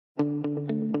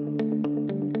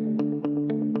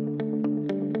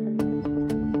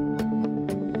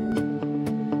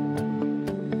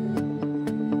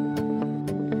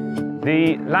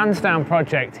The Lansdowne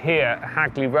project here at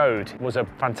Hagley Road was a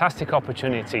fantastic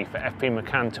opportunity for FP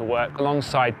McCann to work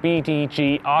alongside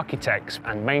BDG Architects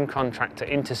and main contractor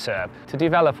Interserve to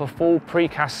develop a full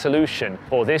precast solution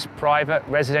for this private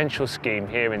residential scheme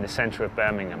here in the centre of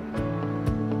Birmingham.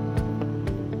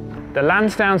 The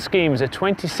Lansdowne scheme is a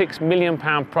 £26 million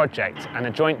project and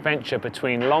a joint venture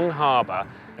between Long Harbour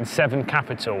and Severn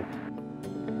Capital.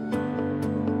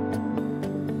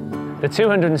 The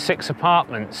 206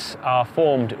 apartments are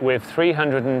formed with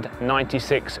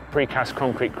 396 precast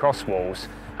concrete cross walls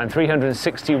and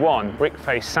 361 brick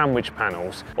face sandwich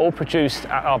panels, all produced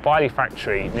at our Byley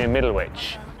factory near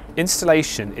Middlewich.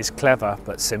 Installation is clever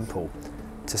but simple.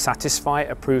 To satisfy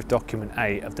approved document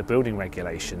A of the building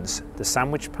regulations, the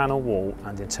sandwich panel wall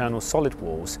and internal solid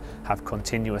walls have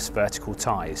continuous vertical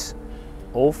ties.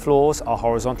 All floors are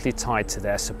horizontally tied to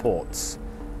their supports.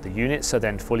 The units are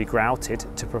then fully grouted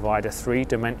to provide a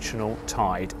three-dimensional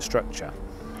tied structure.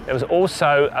 There was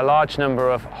also a large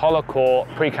number of hollowcore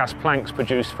precast planks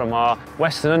produced from our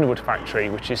Weston Underwood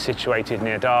factory, which is situated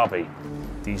near Derby.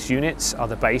 These units are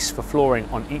the base for flooring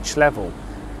on each level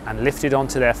and lifted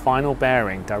onto their final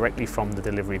bearing directly from the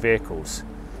delivery vehicles.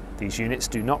 These units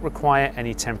do not require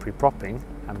any temporary propping,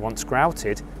 and once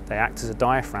grouted, they act as a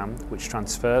diaphragm which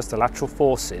transfers the lateral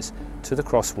forces to the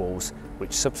cross walls,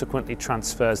 which subsequently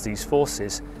transfers these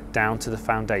forces down to the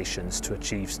foundations to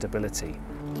achieve stability.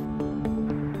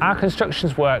 Our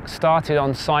construction work started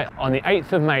on site on the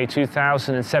 8th of May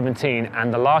 2017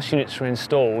 and the last units were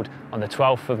installed on the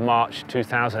 12th of March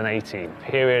 2018. A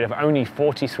period of only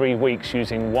 43 weeks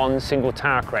using one single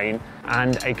tower crane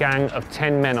and a gang of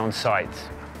 10 men on site.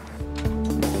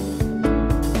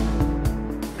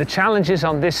 The challenges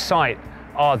on this site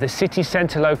are the city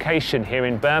centre location here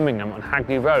in Birmingham on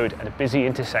Hagley Road at a busy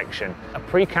intersection. A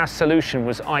precast solution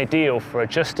was ideal for a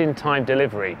just-in-time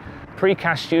delivery.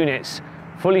 Precast units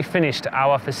fully finished at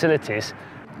our facilities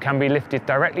can be lifted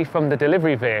directly from the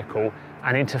delivery vehicle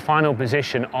and into final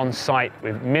position on site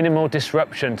with minimal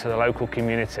disruption to the local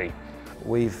community.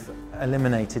 We've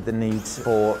eliminated the need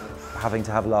for having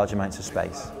to have large amounts of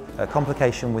space. A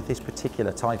complication with this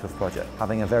particular type of project,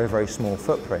 having a very, very small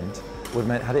footprint, would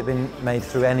mean, had it been made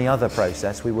through any other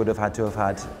process, we would have had to have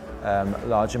had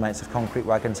large amounts of concrete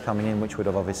wagons coming in, which would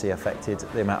have obviously affected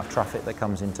the amount of traffic that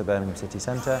comes into Birmingham city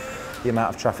centre, the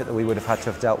amount of traffic that we would have had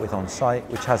to have dealt with on site,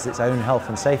 which has its own health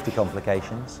and safety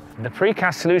complications. The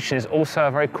precast solution is also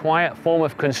a very quiet form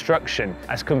of construction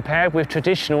as compared with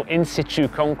traditional in-situ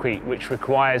concrete, which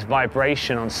requires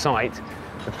vibration on site.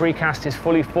 The precast is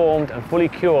fully formed and fully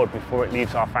cured before it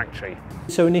leaves our factory.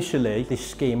 So initially, this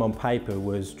scheme on paper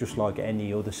was just like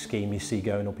any other scheme you see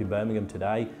going up in Birmingham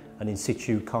today, an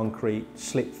in-situ concrete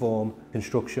slip form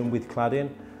construction with cladding.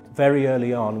 Very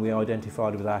early on, we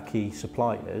identified with our key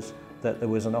suppliers that there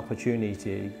was an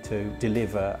opportunity to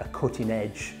deliver a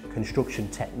cutting-edge construction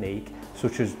technique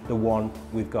such as the one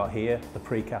we've got here, the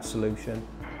precast solution.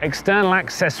 External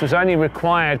access was only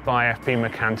required by FP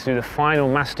McCann to do the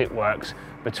final mastic works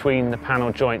between the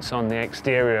panel joints on the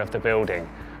exterior of the building.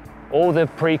 All the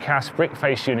precast brick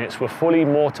face units were fully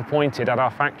mortar pointed at our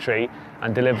factory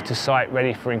and delivered to site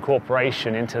ready for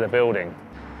incorporation into the building.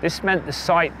 This meant the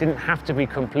site didn't have to be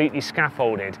completely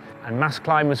scaffolded and mass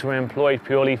climbers were employed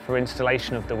purely for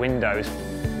installation of the windows.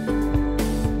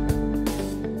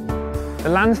 The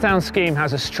Lansdowne scheme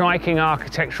has a striking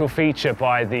architectural feature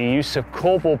by the use of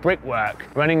corbel brickwork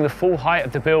running the full height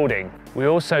of the building. We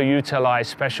also utilise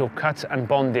special cut and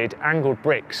bonded angled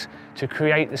bricks to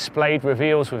create the splayed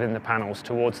reveals within the panels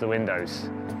towards the windows.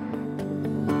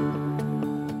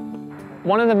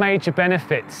 One of the major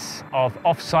benefits of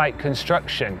off-site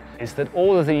construction is that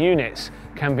all of the units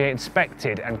can be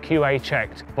inspected and QA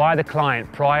checked by the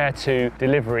client prior to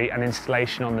delivery and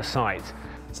installation on the site.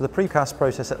 So the precast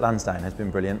process at Lansdowne has been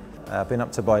brilliant. I've been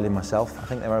up to Byley myself. I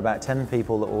think there were about 10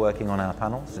 people that were working on our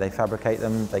panels. They fabricate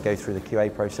them, they go through the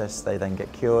QA process, they then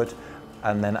get cured,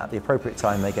 and then at the appropriate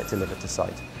time they get delivered to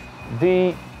site.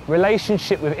 The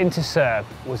relationship with Interserve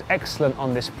was excellent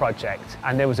on this project,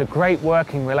 and there was a great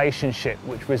working relationship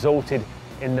which resulted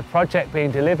in the project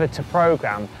being delivered to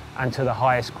programme and to the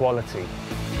highest quality.